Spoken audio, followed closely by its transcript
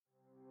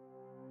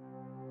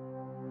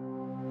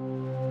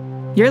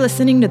You're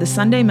listening to the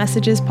Sunday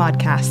Messages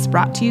podcast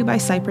brought to you by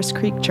Cypress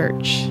Creek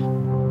Church.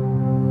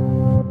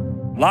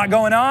 A lot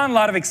going on, a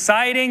lot of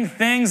exciting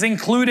things,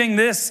 including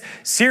this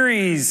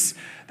series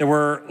that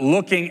we're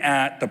looking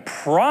at the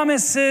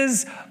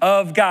promises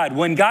of God.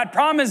 When God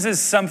promises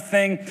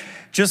something,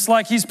 just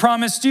like he's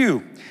promised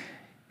you,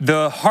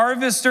 the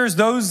harvesters,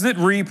 those that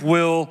reap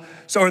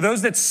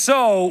those that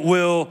sow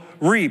will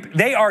reap.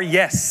 They are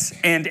yes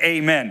and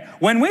amen.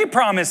 When we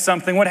promise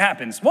something, what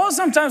happens? Well,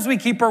 sometimes we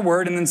keep our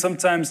word and then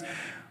sometimes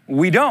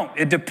we don't.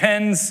 It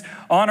depends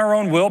on our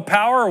own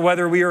willpower or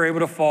whether we are able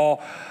to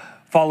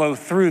follow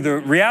through. The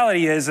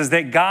reality is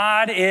that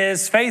God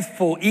is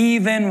faithful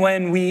even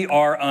when we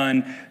are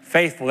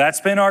unfaithful.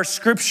 That's been our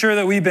scripture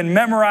that we've been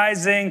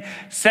memorizing.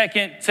 2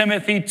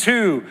 Timothy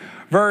 2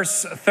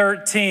 verse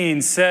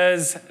 13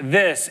 says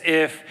this: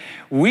 if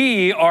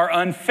we are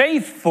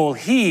unfaithful,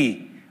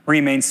 he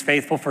remains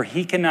faithful, for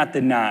he cannot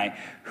deny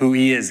who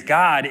he is.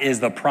 God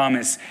is the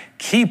promise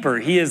keeper.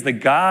 He is the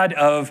God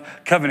of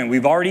covenant.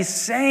 We've already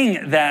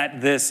sang that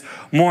this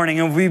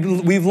morning, and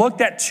we've looked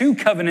at two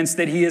covenants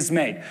that he has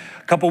made.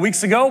 A couple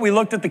weeks ago, we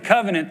looked at the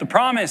covenant, the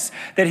promise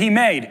that he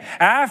made.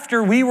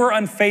 After we were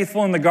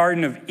unfaithful in the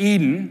Garden of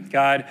Eden,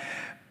 God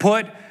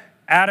put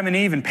Adam and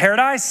Eve in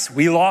paradise.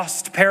 We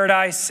lost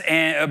paradise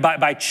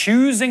by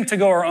choosing to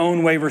go our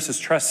own way versus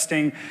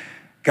trusting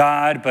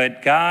God.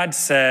 But God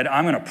said,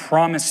 I'm going to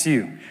promise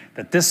you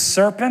that this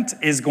serpent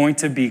is going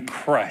to be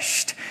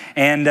crushed.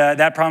 And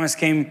that promise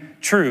came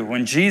true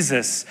when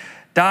Jesus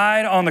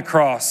died on the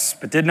cross,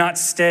 but did not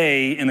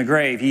stay in the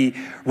grave. He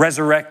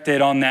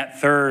resurrected on that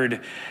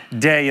third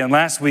day. And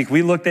last week,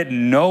 we looked at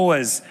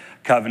Noah's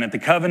covenant, the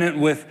covenant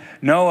with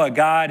Noah.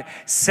 God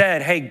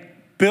said, hey,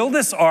 build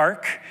this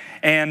ark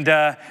and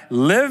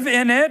live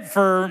in it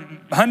for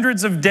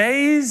hundreds of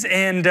days.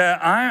 And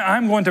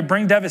I'm going to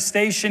bring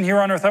devastation here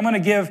on earth. I'm going to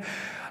give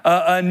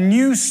a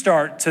new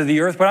start to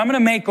the earth, but I'm going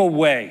to make a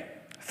way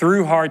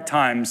through hard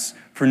times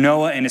for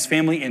Noah and his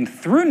family. And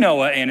through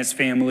Noah and his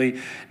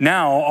family,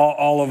 now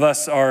all of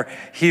us are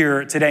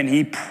here today. And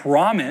he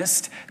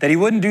promised that he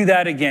wouldn't do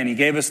that again. He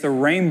gave us the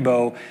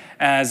rainbow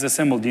as a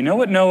symbol. Do you know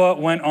what Noah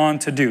went on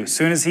to do? As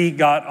soon as he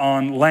got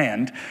on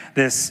land,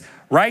 this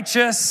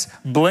righteous,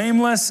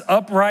 blameless,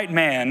 upright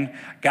man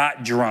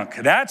got drunk.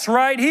 That's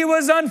right, he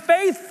was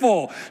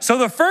unfaithful. So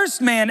the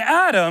first man,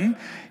 Adam,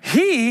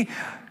 he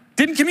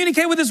didn't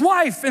communicate with his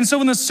wife. And so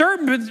when the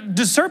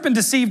serpent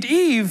deceived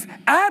Eve,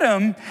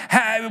 Adam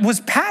was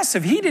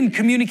passive. He didn't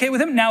communicate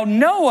with him. Now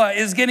Noah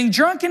is getting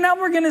drunk, and now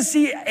we're going to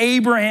see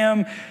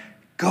Abraham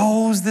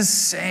goes the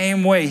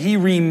same way. He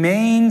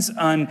remains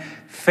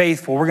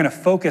unfaithful. We're going to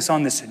focus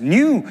on this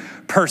new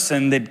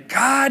person that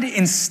God,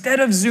 instead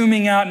of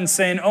zooming out and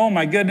saying, oh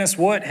my goodness,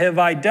 what have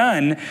I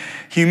done?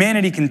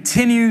 Humanity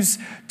continues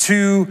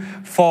to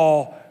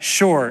fall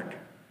short.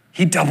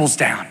 He doubles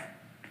down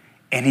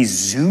and he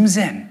zooms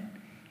in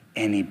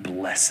and he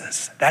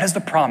blesses. That is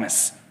the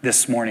promise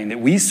this morning,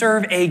 that we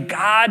serve a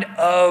God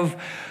of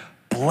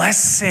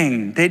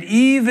blessing, that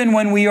even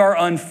when we are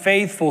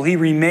unfaithful, he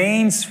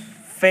remains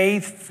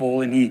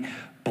faithful and he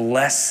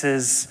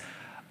blesses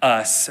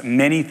us.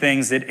 Many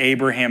things that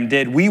Abraham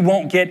did. We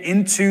won't get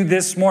into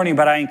this morning,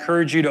 but I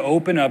encourage you to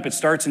open up. It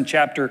starts in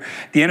the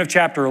end of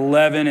chapter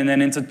 11 and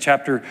then into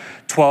chapter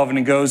 12, and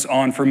it goes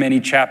on for many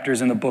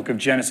chapters in the book of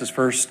Genesis,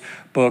 first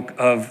book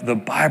of the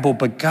Bible.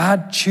 But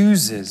God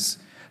chooses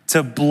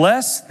to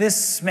bless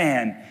this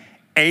man,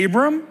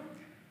 Abram,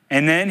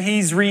 and then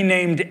he's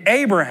renamed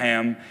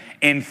Abraham,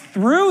 and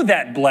through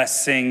that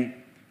blessing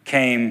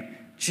came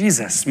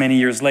Jesus many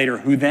years later,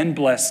 who then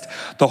blessed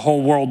the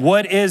whole world.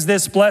 What is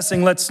this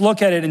blessing? Let's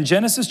look at it in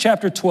Genesis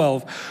chapter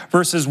 12,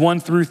 verses 1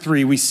 through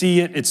 3. We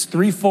see it. It's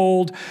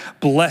threefold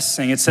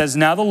blessing. It says,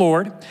 now the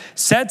Lord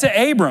said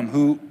to Abram,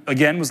 who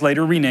again was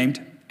later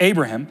renamed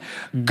Abraham,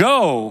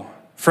 go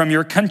from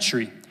your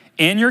country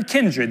and your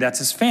kindred, that's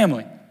his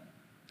family,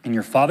 and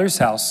your father's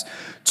house,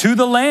 to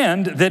the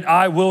land that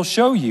I will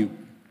show you.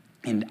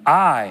 And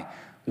I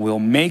will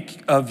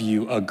make of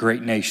you a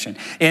great nation.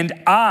 And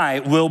I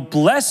will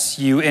bless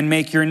you and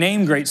make your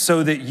name great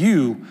so that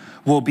you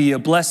will be a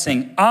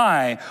blessing.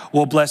 I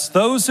will bless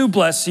those who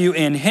bless you,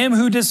 and him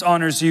who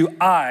dishonors you,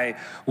 I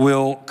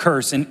will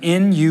curse. And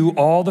in you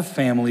all the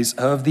families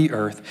of the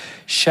earth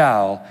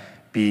shall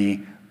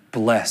be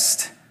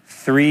blessed.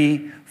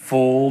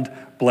 Threefold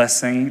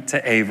blessing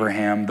to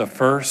Abraham. The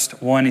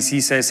first one is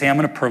he says, hey, I'm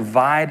going to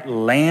provide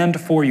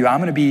land for you.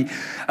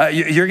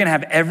 You're going to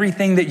have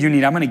everything that you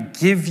need. I'm going to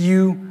give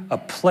you a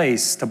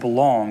place to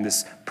belong,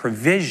 this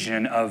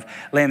provision of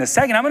land. The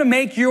second, I'm going to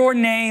make your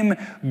name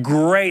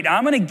great.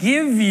 I'm going to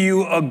give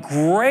you a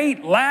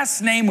great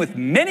last name with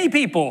many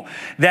people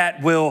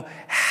that will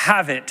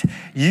have it.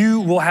 You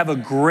will have a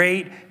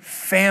great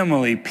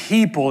family,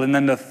 people. And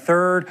then the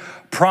third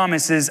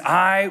promise is,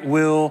 I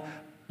will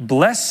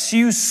bless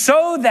you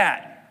so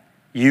that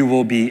you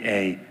will be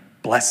a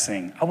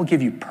blessing. I will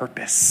give you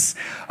purpose,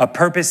 a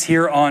purpose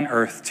here on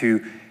earth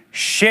to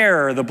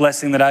share the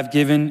blessing that I've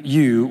given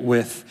you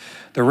with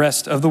the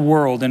rest of the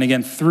world. And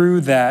again,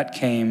 through that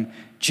came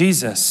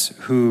Jesus,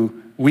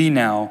 who we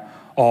now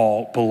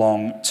all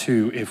belong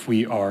to if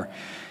we are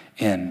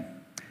in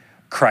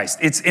Christ.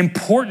 It's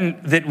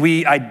important that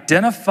we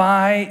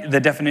identify the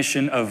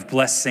definition of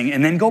blessing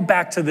and then go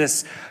back to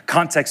this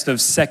context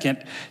of 2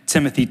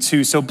 Timothy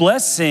 2. So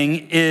God's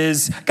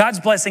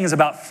blessing is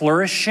about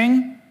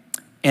flourishing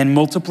and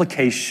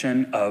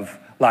multiplication of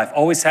life.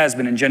 Always has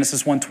been. In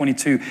Genesis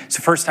 1:22, it's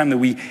the first time that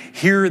we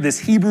hear this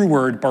Hebrew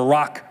word,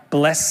 barak,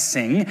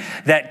 blessing,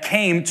 that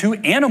came to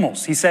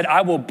animals. He said,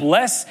 I will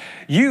bless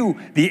you,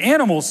 the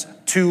animals,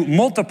 to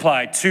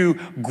multiply, to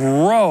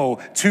grow,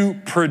 to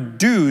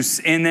produce.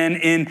 And then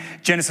in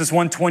Genesis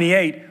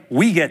 1:28,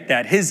 we get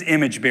that. His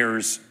image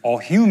bearers, all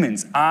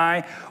humans.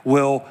 I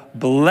will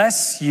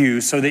bless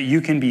you so that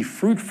you can be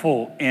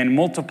fruitful and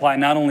multiply.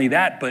 Not only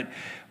that, but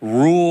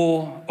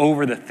rule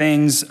over the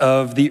things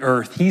of the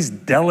earth. He's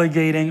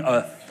delegating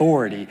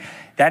authority.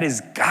 That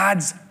is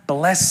God's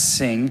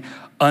blessing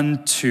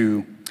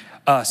unto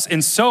us.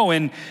 And so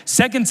in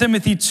 2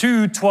 Timothy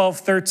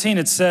 2:12-13,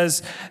 it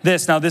says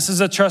this. Now, this is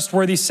a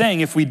trustworthy saying.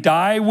 If we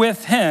die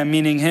with him,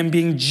 meaning him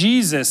being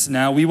Jesus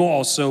now, we will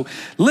also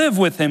live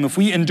with him. If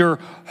we endure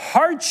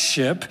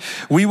hardship,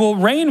 we will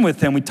reign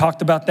with him. We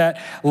talked about that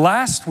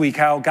last week,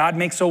 how God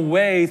makes a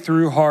way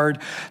through hard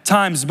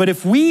times. But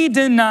if we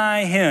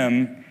deny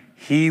him,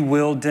 he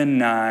will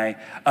deny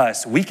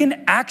us. We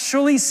can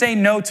actually say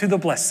no to the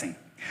blessing.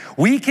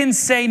 We can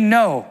say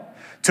no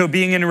to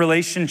being in a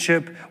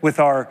relationship with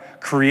our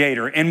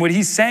Creator. And what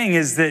he's saying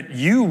is that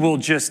you will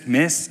just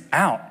miss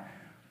out.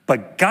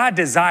 But God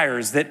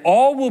desires that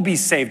all will be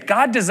saved.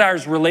 God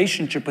desires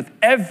relationship with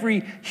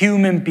every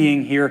human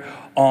being here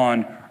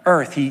on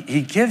earth.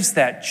 He gives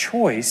that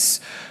choice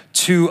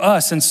to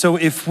us. And so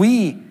if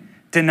we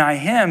deny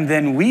him,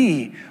 then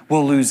we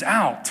will lose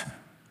out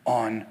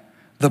on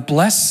the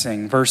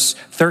blessing. Verse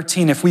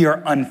 13, if we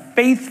are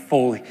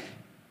unfaithful,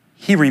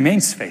 he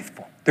remains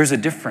faithful. There's a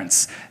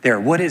difference there.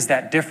 What is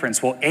that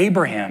difference? Well,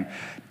 Abraham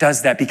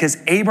does that because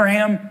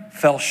Abraham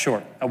fell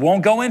short. I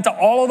won't go into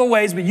all of the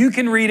ways, but you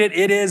can read it.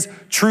 It is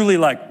truly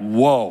like,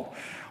 whoa.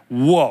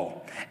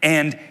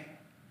 And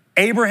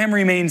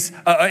Abraham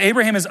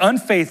is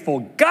unfaithful.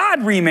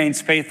 God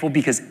remains faithful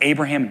because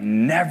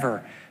Abraham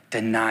never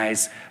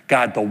denies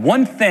God. The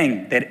one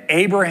thing that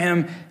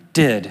Abraham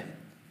did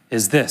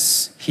is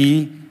this.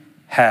 He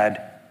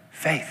had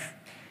faith.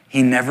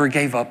 He never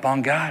gave up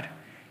on God.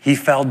 He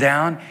fell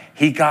down.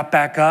 He got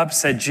back up,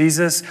 said,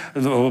 Jesus,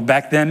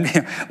 back then,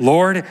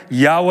 Lord,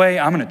 Yahweh,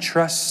 I'm going to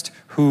trust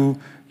who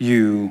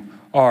you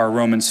are.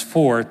 Romans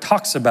 4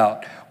 talks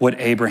about what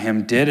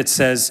Abraham did. It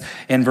says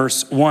in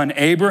verse 1,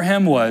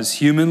 Abraham was,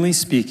 humanly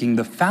speaking,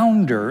 the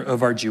founder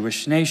of our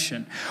Jewish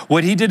nation.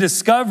 What he did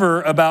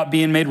discover about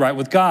being made right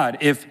with God,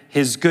 if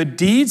his good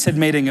deeds had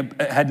made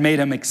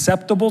him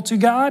acceptable to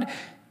God,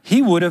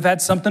 he would have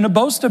had something to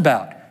boast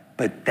about.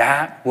 But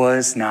that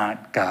was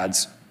not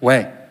God's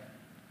way.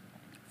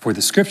 For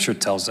the scripture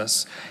tells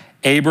us,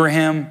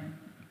 Abraham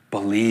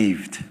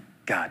believed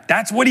God.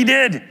 That's what he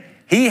did.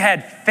 He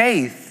had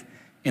faith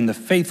in the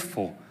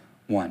faithful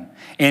one.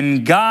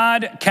 And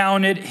God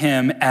counted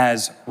him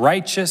as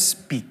righteous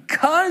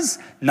because,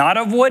 not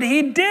of what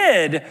he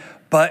did,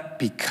 but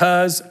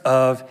because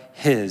of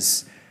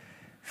his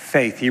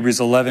faith. Hebrews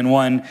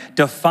 11:1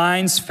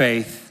 defines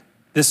faith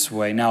this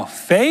way. Now,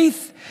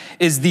 faith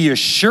is the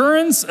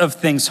assurance of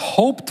things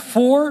hoped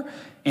for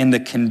and the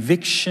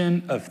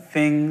conviction of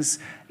things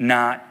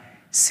not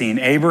seen.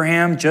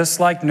 Abraham, just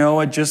like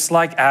Noah, just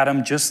like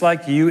Adam, just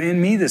like you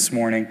and me this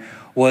morning,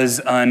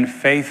 was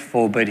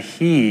unfaithful, but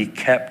he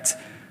kept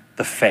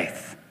the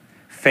faith.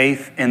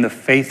 Faith in the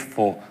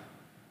faithful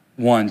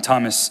one.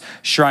 Thomas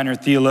Schreiner,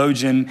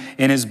 theologian,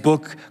 in his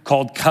book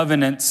called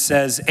Covenant,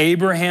 says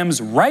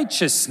Abraham's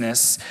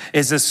righteousness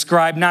is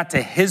ascribed not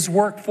to his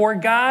work for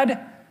God,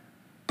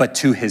 but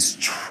to his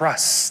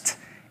trust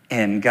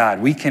in God.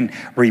 We can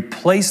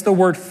replace the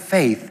word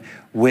faith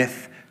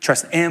with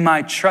trust. Am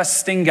I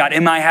trusting God?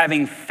 Am I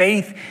having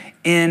faith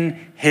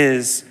in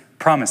his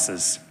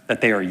promises?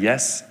 That they are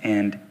yes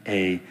and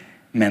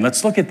amen.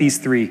 Let's look at these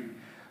three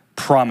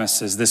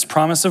promises. This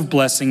promise of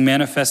blessing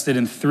manifested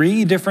in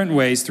three different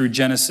ways through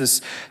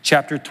Genesis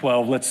chapter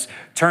 12. Let's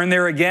turn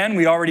there again.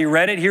 We already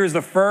read it. Here's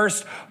the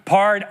first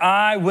part.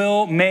 I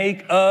will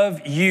make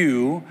of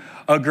you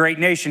a great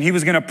nation. He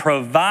was going to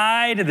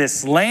provide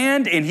this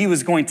land and he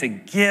was going to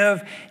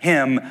give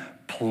him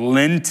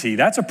plenty.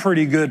 That's a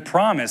pretty good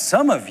promise.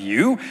 Some of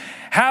you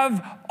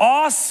have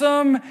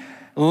awesome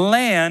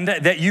land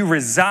that you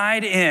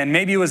reside in.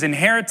 Maybe it was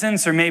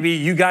inheritance, or maybe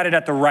you got it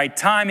at the right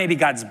time. Maybe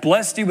God's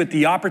blessed you with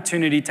the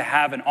opportunity to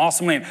have an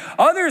awesome land.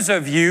 Others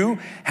of you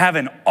have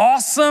an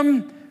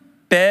awesome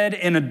bed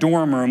in a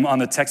dorm room on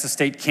the Texas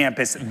State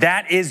campus,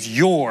 that is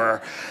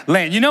your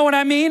land. You know what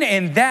I mean?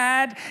 And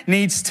that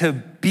needs to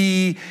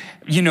be,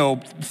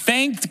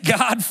 thanked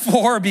God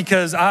for,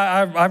 because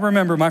I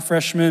remember my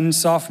freshman,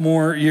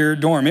 sophomore year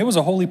dorm. It was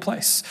a holy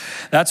place.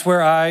 That's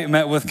where I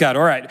met with God.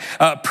 All right.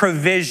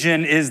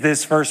 Provision is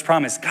this first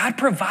promise. God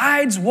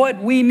provides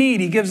what we need.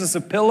 He gives us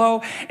a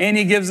pillow and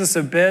he gives us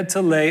a bed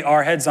to lay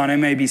our heads on. It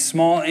may be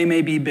small, it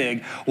may be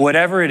big.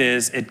 Whatever it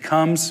is, it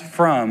comes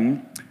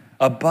from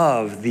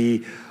above,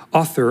 the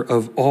author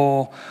of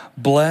all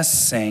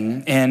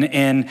blessing. And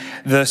in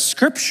the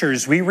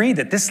scriptures, we read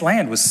that this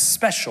land was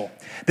special.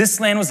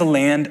 This land was the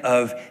land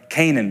of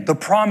Canaan, the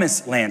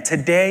promised land.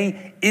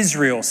 Today,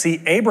 Israel.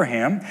 See,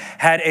 Abraham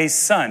had a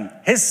son.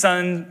 His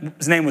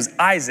son's name was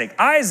Isaac.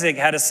 Isaac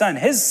had a son.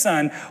 His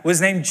son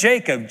was named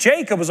Jacob.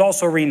 Jacob was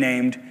also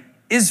renamed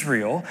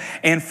Israel.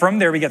 And from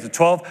there, we get the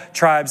 12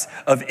 tribes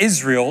of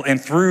Israel. And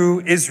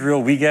through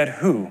Israel, we get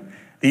who?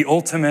 The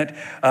ultimate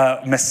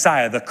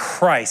Messiah, the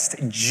Christ,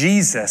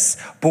 Jesus,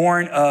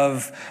 born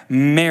of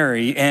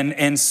Mary.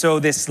 And so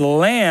this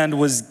land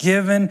was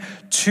given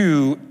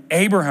to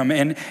Abraham.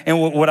 And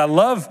what I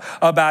love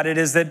about it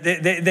is that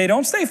they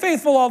don't stay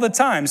faithful all the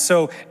time.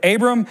 So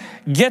Abram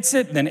gets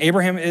it, then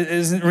Abraham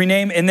is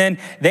renamed, and then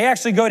they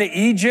actually go to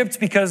Egypt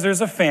because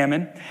there's a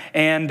famine.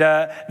 And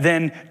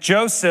then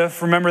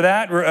Joseph, remember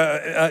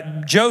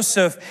that?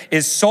 Joseph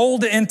is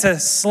sold into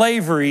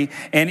slavery,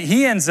 and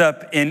he ends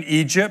up in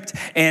Egypt,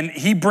 and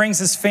he brings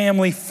his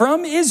family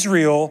from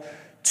Israel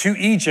to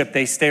Egypt.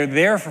 They stay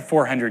there for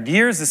 400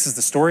 years. This is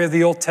the story of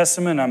the Old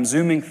Testament. I'm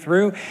zooming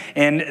through.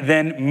 And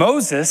then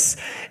Moses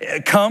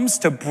comes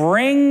to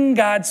bring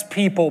God's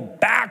people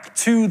back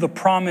to the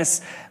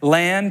promised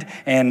land,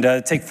 and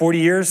take 40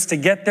 years to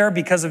get there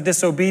because of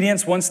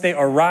disobedience. Once they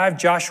arrive,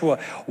 Joshua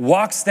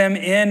walks them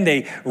in.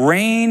 They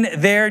reign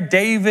there.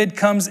 David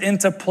comes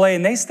into play,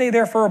 and they stay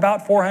there for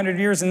about 400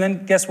 years. And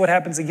then guess what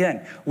happens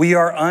again? We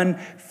are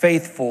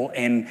unfaithful,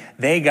 and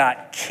they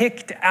got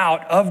kicked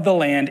out of the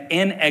land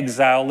in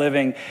exile,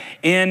 living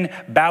in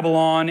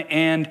Babylon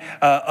and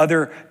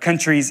other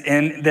countries.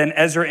 And then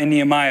Ezra and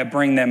Nehemiah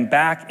bring them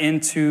back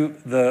into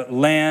the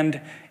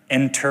land.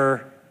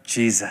 Enter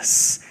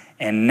Jesus.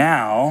 And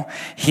now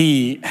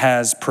he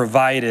has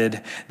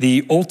provided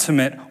the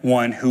ultimate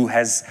one who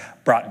has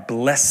brought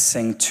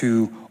blessing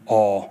to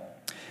all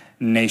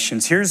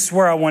nations. Here's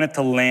where I want it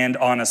to land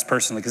on us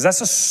personally, because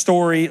that's a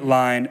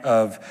storyline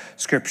of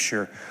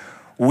Scripture.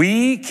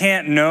 We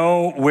can't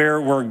know where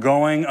we're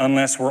going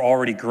unless we're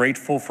already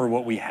grateful for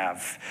what we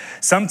have.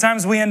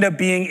 Sometimes we end up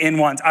being in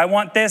want. I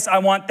want this, I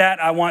want that,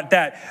 I want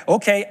that.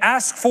 Okay,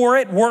 ask for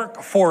it,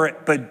 work for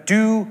it, but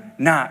do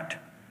not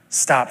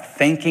stop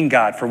thanking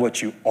God for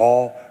what you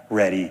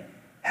already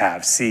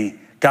have. See,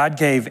 God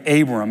gave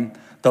Abram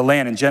the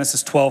land. In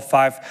Genesis 12,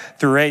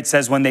 5-8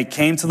 says, when they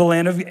came to the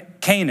land of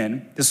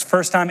Canaan, this is the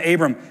first time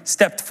Abram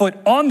stepped foot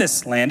on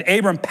this land,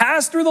 Abram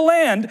passed through the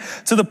land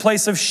to the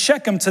place of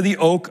Shechem, to the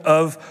oak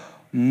of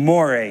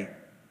Moreh.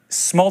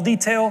 Small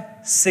detail,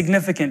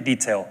 significant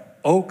detail.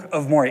 Oak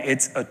of Moreh,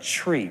 it's a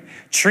tree.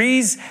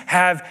 Trees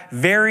have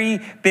very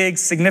big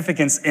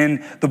significance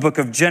in the book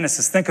of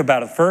Genesis. Think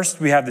about it.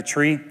 First, we have the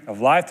tree of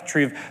life, the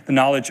tree of the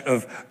knowledge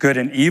of good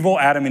and evil,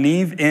 Adam and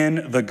Eve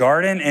in the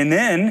garden. And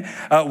then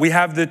we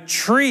have the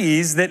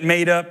trees that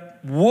made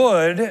up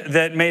wood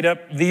that made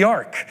up the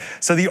ark.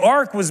 So the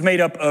ark was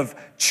made up of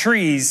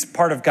trees,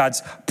 part of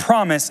God's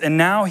promise. And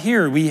now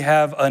here we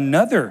have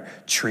another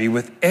tree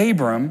with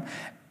Abram,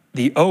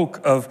 the oak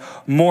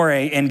of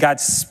Moreh, and God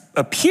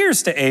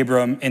appears to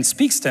Abram and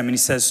speaks to him, and he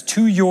says,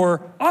 to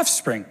your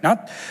offspring,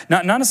 not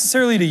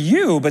necessarily to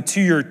you, but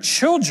to your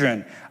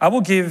children, I will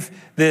give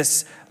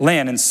this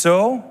land. And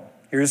so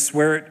here's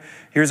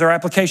our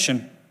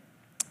application.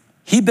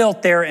 He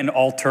built there an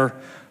altar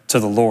to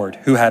the Lord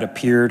who had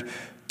appeared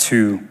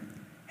to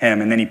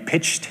him, and then he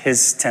pitched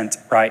his tent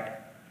right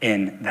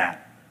in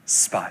that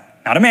spot.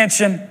 Not a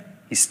mansion.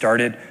 He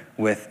started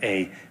with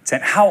a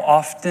tent. How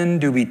often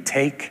do we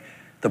take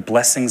the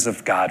blessings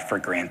of God for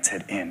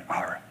granted in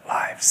our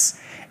lives?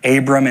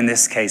 Abram, in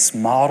this case,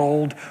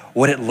 modeled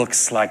what it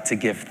looks like to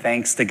give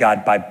thanks to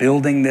God by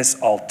building this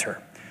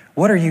altar.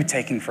 What are you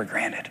taking for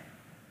granted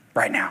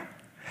right now?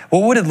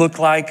 What would it look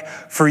like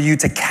for you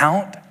to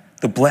count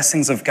the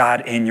blessings of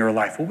God in your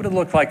life? What would it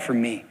look like for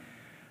me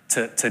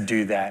to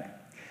do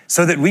that?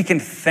 So that we can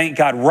thank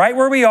God right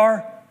where we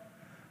are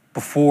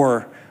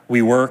before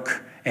we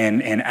work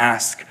and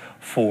ask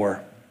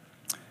for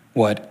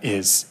what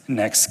is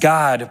next.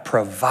 God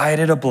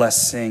provided a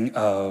blessing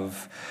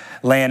of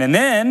land. And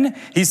then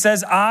he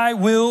says, I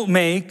will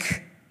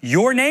make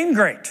your name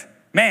great.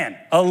 Man,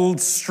 a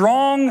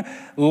strong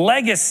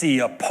legacy,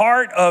 a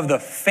part of the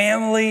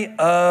family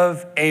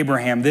of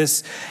Abraham.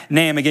 This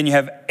name, again, you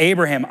have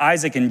Abraham,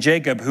 Isaac, and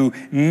Jacob, who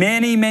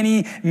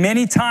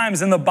many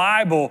times in the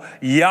Bible,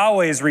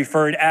 Yahweh is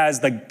referred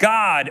as the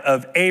God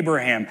of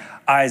Abraham,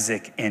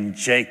 Isaac, and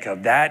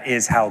Jacob. That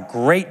is how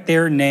great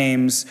their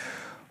names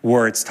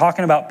were. It's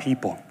talking about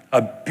people,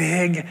 a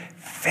big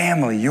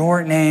family.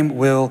 Your name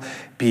will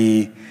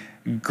be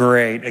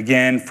Great.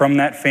 Again, from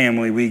that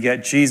family, we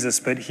get Jesus.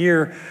 But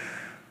here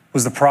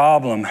was the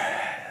problem.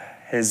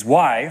 His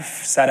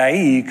wife,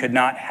 Sarai, could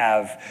not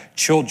have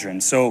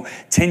children. So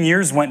 10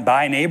 years went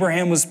by, and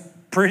Abraham was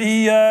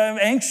pretty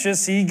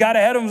anxious. He got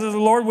ahead of him and said,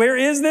 Lord, where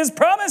is this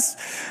promise?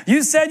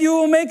 You said you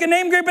will make a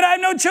name great, but I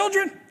have no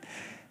children.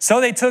 So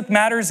they took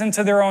matters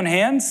into their own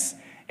hands.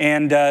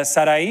 And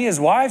Sarai, his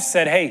wife,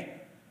 said, hey,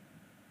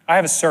 I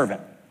have a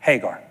servant,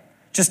 Hagar.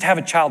 Just have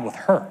a child with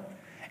her.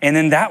 And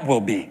then that will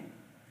be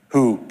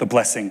who the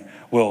blessing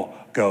will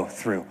go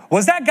through.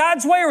 Was that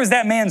God's way or was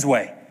that man's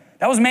way?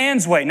 That was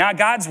man's way, not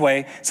God's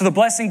way. So the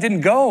blessing didn't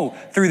go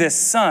through this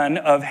son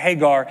of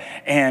Hagar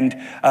and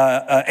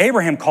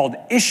Abraham called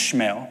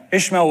Ishmael.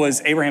 Ishmael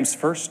was Abraham's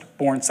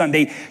firstborn son.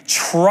 They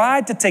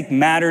tried to take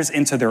matters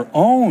into their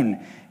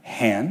own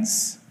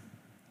hands.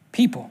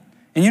 People.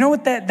 And you know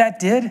what that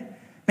did?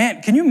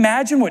 Man, can you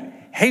imagine what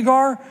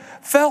Hagar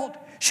felt?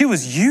 She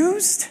was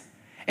used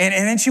and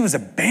then she was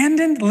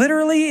abandoned.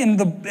 Literally in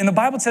the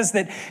Bible it says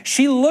that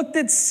she looked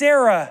at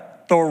Sarah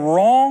the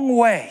wrong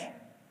way.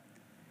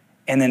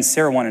 And then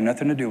Sarah wanted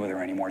nothing to do with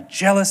her anymore.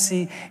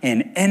 Jealousy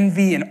and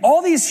envy and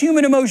all these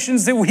human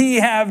emotions that we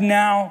have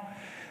now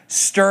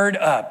stirred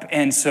up.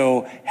 And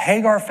so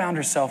Hagar found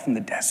herself in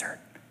the desert.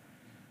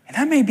 And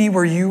that may be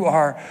where you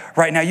are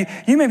right now.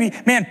 You may be,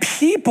 man,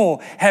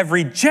 people have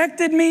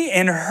rejected me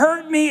and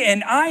hurt me,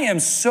 and I am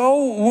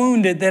so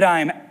wounded that I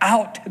am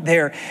out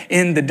there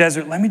in the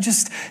desert. Let me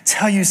just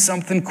tell you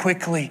something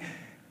quickly.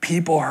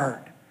 People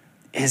hurt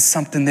is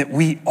something that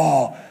we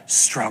all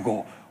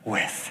struggle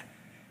with.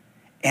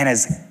 And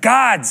as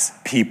God's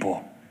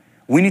people,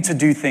 we need to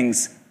do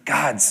things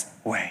God's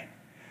way,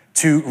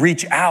 to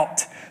reach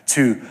out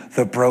to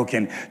the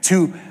broken,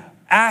 to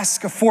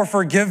ask for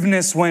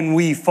forgiveness when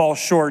we fall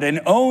short and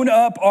own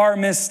up our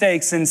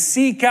mistakes and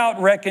seek out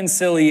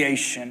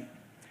reconciliation,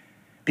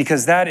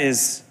 because that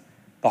is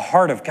the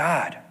heart of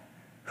God,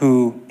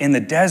 who in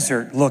the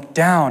desert looked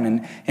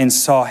down and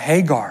saw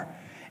Hagar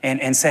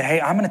and said,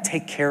 hey, I'm going to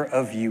take care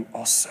of you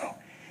also.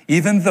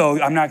 Even though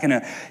I'm not going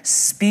to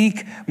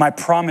speak my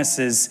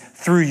promises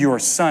through your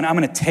son, I'm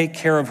going to take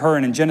care of her.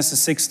 And in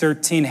Genesis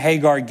 6:13,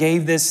 Hagar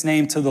gave this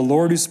name to the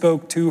Lord who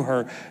spoke to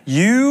her.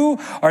 You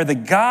are the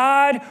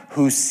God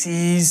who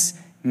sees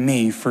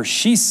me. For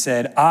she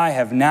said, I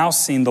have now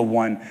seen the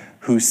one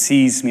who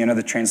sees me.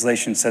 Another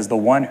translation says, the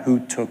one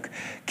who took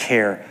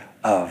care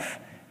of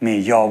me.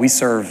 Y'all, we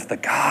serve the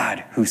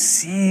God who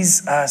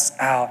sees us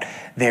out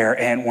there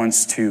and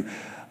wants to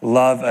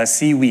love us.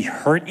 See, we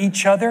hurt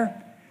each other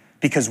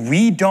because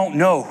we don't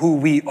know who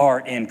we are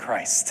in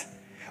Christ.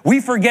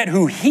 We forget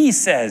who he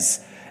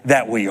says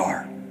that we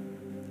are.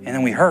 And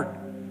then we hurt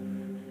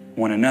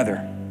one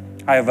another.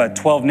 I have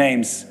 12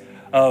 names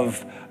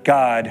of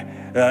God,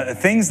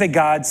 things that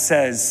God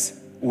says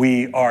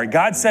we are.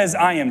 God says,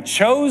 I am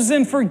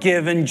chosen,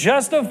 forgiven,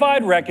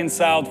 justified,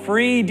 reconciled,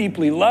 free,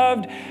 deeply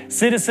loved,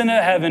 citizen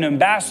of heaven,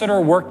 ambassador,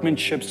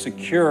 workmanship,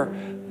 secure,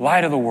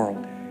 light of the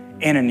world,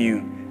 and a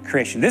new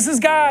creation. This is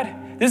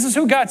God. This is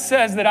who God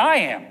says that I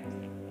am.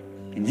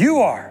 And you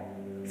are,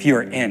 if you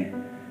are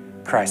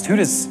in Christ. Who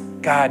does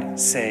God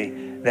say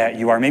that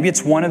you are? Maybe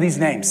it's one of these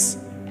names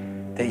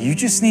that you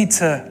just need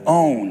to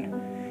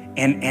own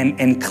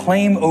and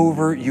claim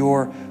over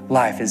your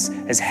life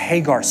as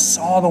Hagar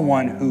saw the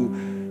one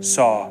who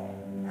saw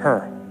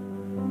her.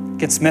 It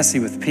gets messy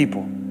with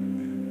people,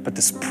 but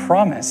this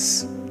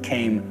promise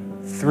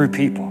came through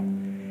people.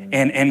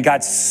 And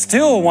God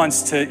still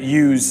wants to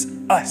use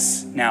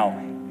us now,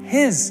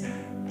 his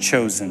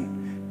chosen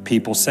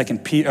people. 1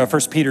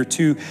 Peter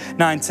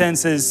 2:9-10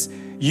 says,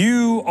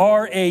 you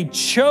are a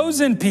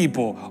chosen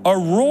people, a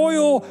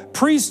royal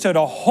priesthood,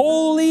 a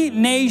holy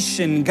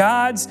nation,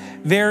 God's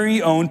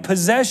very own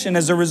possession.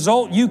 As a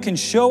result, you can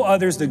show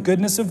others the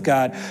goodness of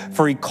God,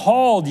 for he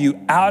called you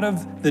out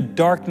of the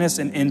darkness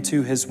and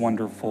into his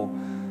wonderful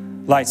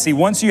light. See,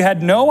 once you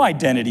had no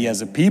identity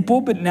as a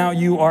people, but now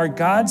you are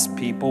God's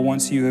people.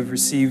 Once you have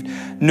received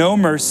no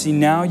mercy,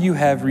 now you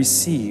have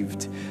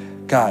received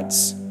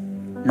God's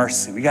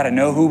mercy. We got to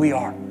know who we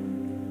are.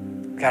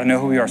 We got to know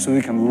who we are so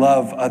we can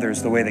love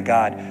others the way that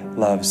God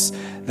loves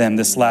them.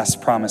 This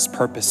last promise,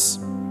 purpose.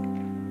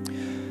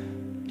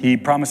 He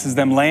promises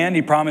them land.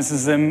 He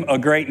promises them a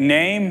great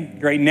name,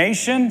 great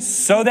nation,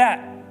 so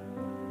that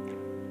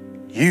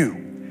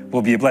you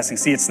will be a blessing.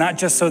 See, it's not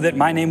just so that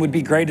my name would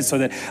be great. It's so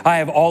that I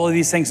have all of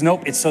these things.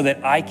 Nope. It's so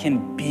that I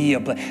can be a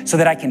blessing, so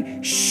that I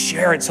can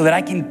share it, so that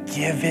I can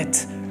give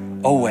it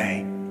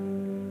away.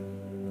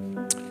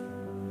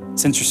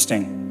 It's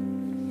interesting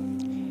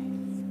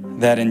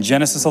that in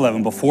Genesis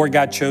 11, before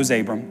God chose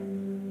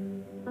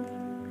Abram,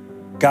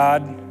 it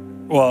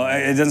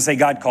doesn't say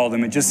God called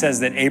him. It just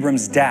says that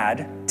Abram's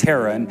dad,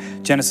 Terah,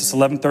 in Genesis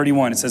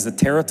 11:31, it says that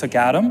Terah took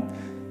Adam,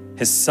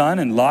 his son,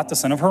 and Lot, the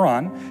son of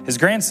Haran, his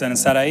grandson, and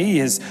Sarai,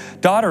 his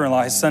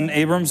daughter-in-law, his son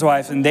Abram's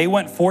wife, and they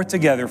went forth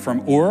together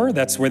from Ur,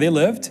 that's where they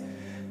lived,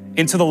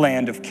 into the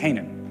land of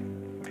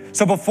Canaan.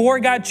 So before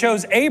God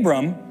chose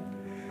Abram's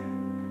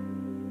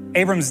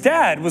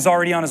dad was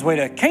already on his way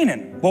to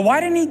Canaan. Well, why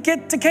didn't he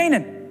get to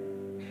Canaan?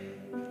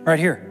 Right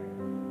here.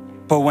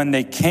 But when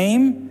they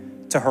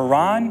came to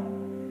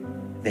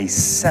Haran, they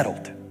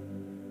settled.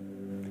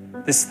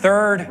 This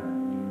third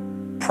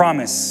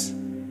promise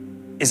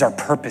is our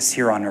purpose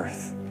here on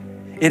earth.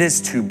 It is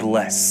to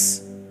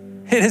bless.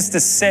 It is to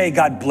say,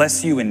 God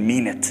bless you and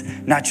mean it,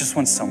 not just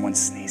when someone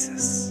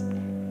sneezes.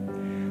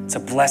 To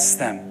bless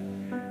them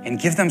and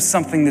give them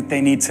something that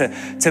they need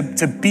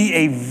to be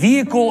a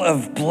vehicle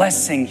of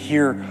blessing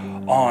here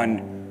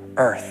on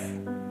earth.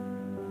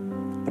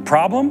 The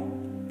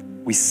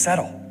problem? We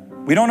settle.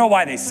 We don't know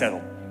why they settle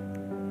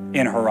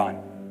in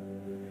Haran.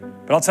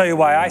 But I'll tell you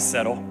why I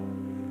settle.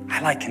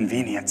 I like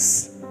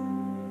convenience.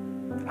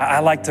 I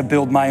like to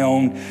build my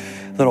own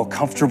little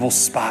comfortable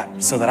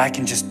spot so that I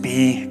can just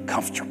be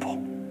comfortable.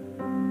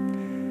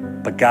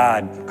 But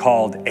God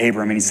called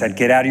Abram and he said,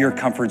 get out of your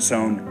comfort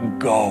zone,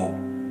 go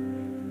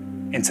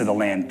into the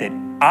land that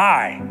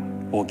I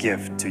will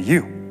give to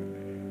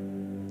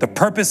you. The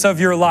purpose of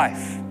your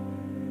life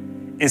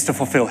is to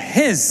fulfill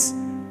his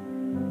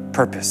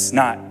purpose,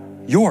 not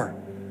your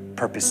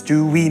purpose.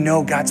 Do we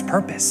know God's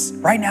purpose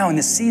right now in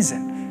this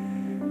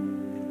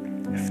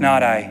season? If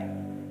not, I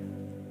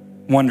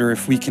wonder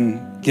if we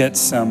can get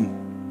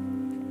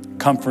some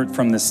comfort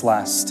from this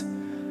last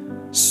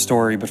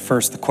story. But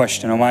first, the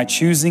question, am I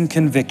choosing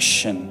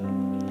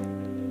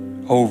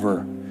conviction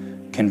over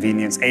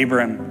convenience?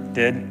 Abram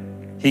did.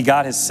 He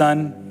got his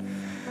son,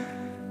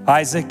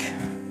 Isaac.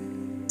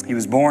 He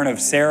was born of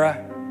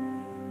Sarah,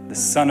 the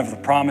son of the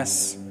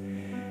promise.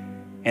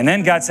 And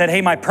then God said,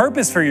 hey, my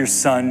purpose for your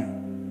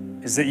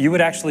son is that you would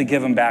actually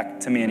give him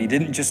back to me. And he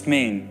didn't just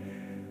mean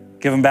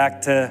give him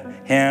back to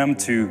him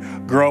to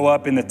grow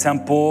up in the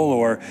temple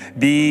or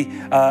be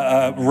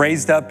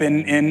raised up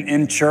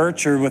in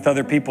church or with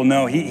other people.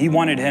 No, he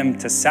wanted him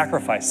to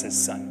sacrifice his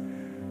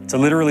son, to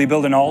literally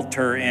build an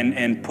altar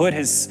and put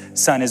his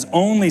son, his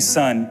only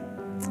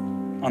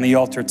son, on the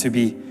altar to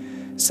be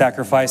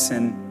sacrificed.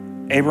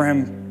 And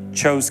Abraham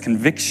chose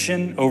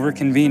conviction over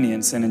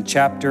convenience. And in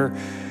chapter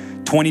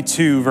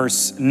 22,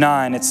 verse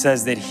 9, it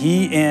says that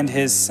he and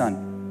his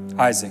son,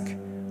 Isaac,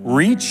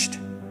 reached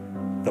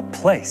the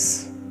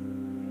place,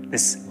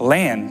 this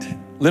land,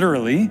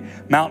 literally,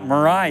 Mount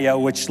Moriah,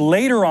 which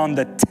later on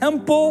the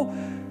temple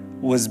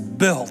was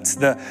built.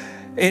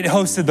 It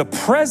hosted the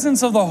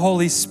presence of the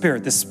Holy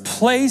Spirit, this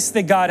place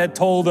that God had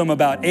told him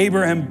about.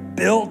 Abraham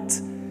built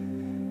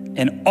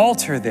an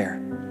altar there,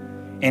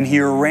 and he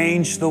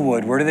arranged the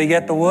wood. Where do they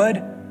get the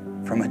wood?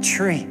 From a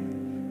tree.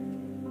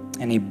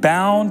 And he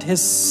bound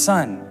his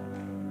son,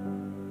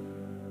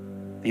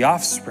 the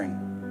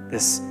offspring,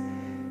 this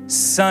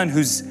son who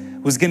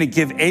was going to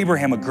give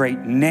Abraham a great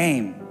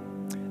name.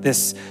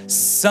 This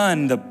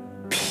son, the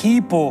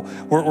people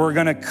were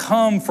going to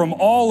come from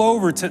all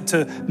over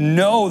to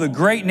know the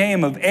great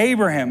name of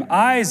Abraham,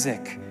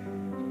 Isaac.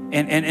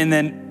 And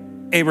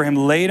then Abraham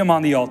laid him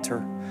on the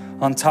altar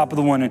on top of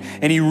the one.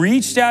 And he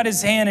reached out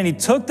his hand and he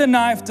took the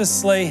knife to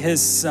slay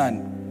his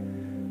son.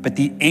 But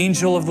the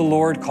angel of the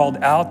Lord called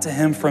out to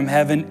him from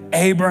heaven,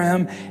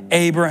 Abraham,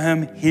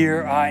 Abraham,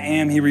 here I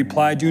am. He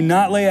replied, do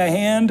not lay a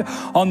hand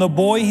on the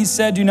boy. He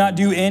said, do not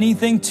do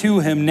anything to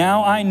him.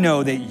 Now I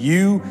know that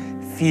you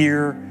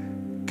fear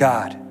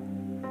God,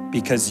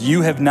 because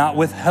you have not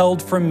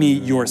withheld from me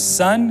your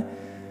son,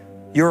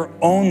 your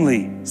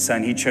only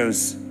son. He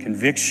chose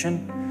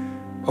conviction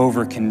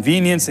over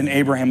convenience. And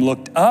Abraham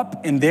looked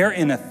up, and there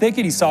in a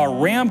thicket, he saw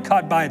a ram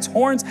caught by its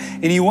horns,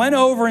 and he went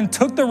over and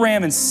took the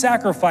ram and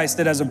sacrificed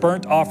it as a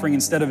burnt offering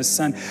instead of his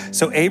son.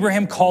 So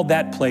Abraham called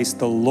that place,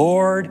 the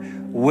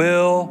Lord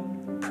will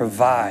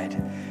provide.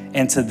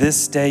 And to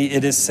this day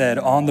it is said,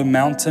 on the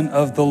mountain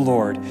of the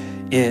Lord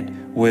it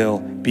will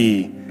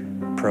be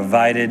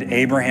provided.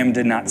 Abraham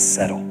did not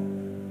settle.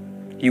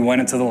 He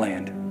went into the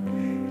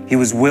land. He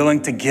was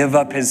willing to give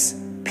up his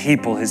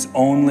people, his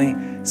only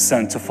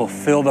son, to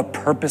fulfill the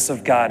purpose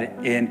of God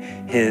in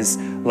his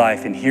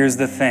life. And here's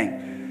the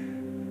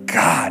thing.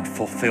 God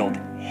fulfilled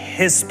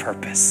his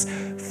purpose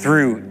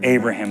through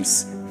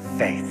Abraham's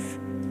faith.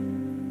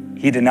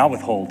 He did not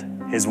withhold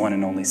his one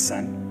and only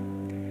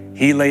son.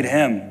 He laid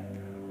him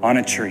on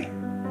a tree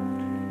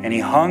and he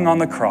hung on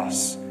the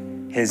cross,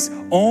 his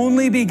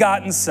only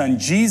begotten son,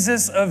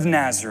 Jesus of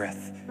Nazareth,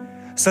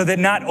 so that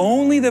not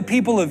only the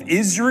people of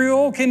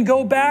Israel can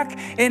go back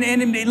and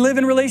live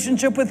in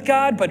relationship with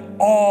God, but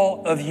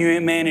all of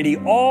humanity,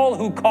 all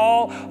who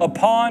call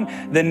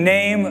upon the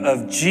name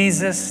of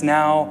Jesus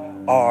now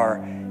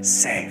are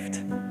saved.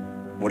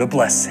 What a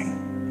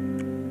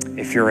blessing.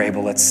 If you're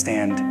able, let's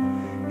stand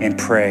and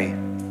pray.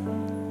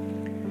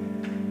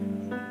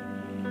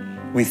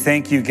 We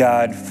thank you,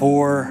 God,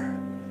 for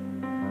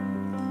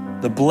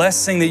the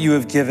blessing that you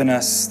have given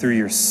us through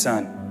your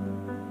Son.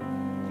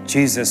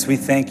 Jesus, we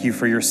thank you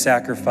for your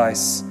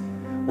sacrifice.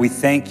 We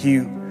thank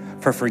you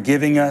for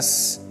forgiving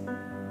us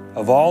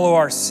of all of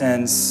our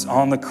sins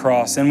on the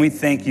cross. And we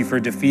thank you for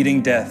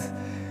defeating death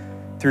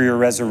through your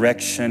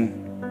resurrection.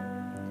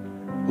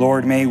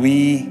 Lord, may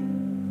we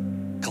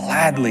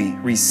gladly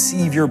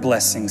receive your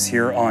blessings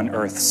here on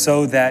earth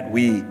so that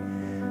we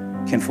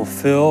can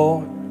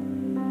fulfill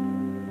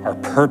our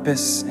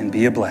purpose and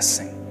be a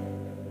blessing.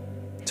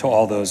 to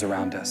all those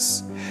around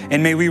us.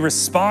 And may we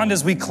respond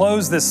as we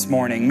close this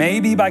morning,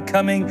 maybe by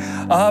coming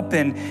up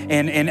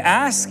and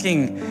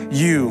asking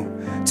you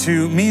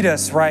to meet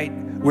us right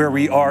where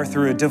we are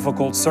through a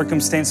difficult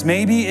circumstance.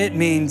 Maybe it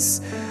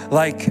means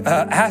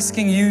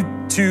asking you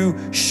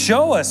to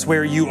show us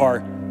where you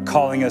are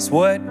calling us,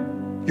 what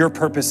your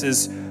purpose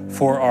is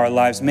for our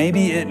lives.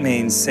 Maybe it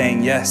means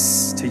saying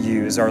yes to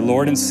you as our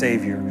Lord and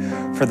Savior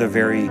for the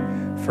very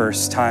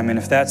first time. And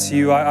if that's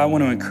you, I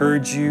want to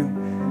encourage you.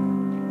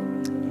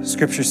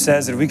 Scripture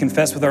says that if we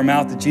confess with our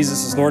mouth that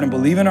Jesus is Lord and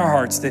believe in our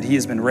hearts that he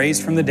has been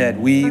raised from the dead,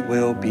 we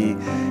will be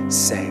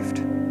saved.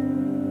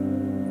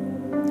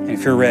 And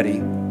if you're ready,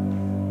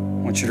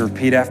 I want you to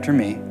repeat after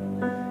me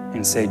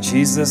and say,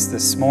 Jesus,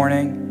 this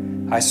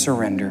morning I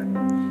surrender.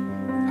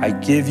 I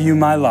give you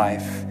my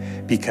life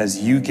because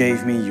you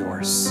gave me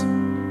yours.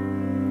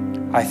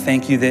 I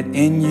thank you that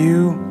in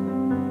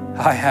you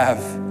I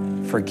have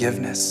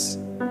forgiveness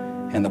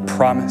and the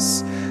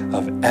promise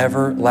of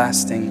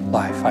everlasting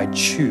life. I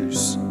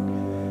choose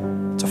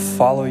to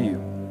follow you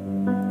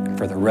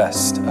for the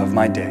rest of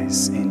my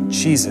days. In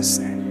Jesus'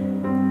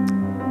 name,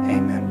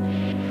 amen.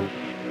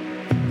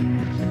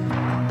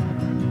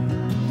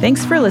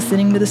 Thanks for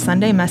listening to the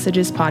Sunday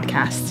Messages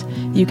podcast.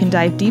 You can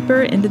dive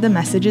deeper into the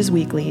messages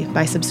weekly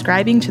by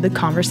subscribing to the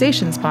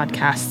Conversations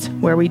podcast,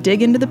 where we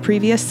dig into the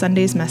previous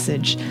Sunday's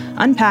message,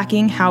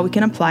 unpacking how we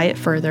can apply it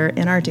further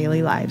in our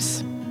daily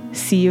lives.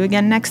 See you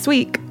again next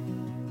week.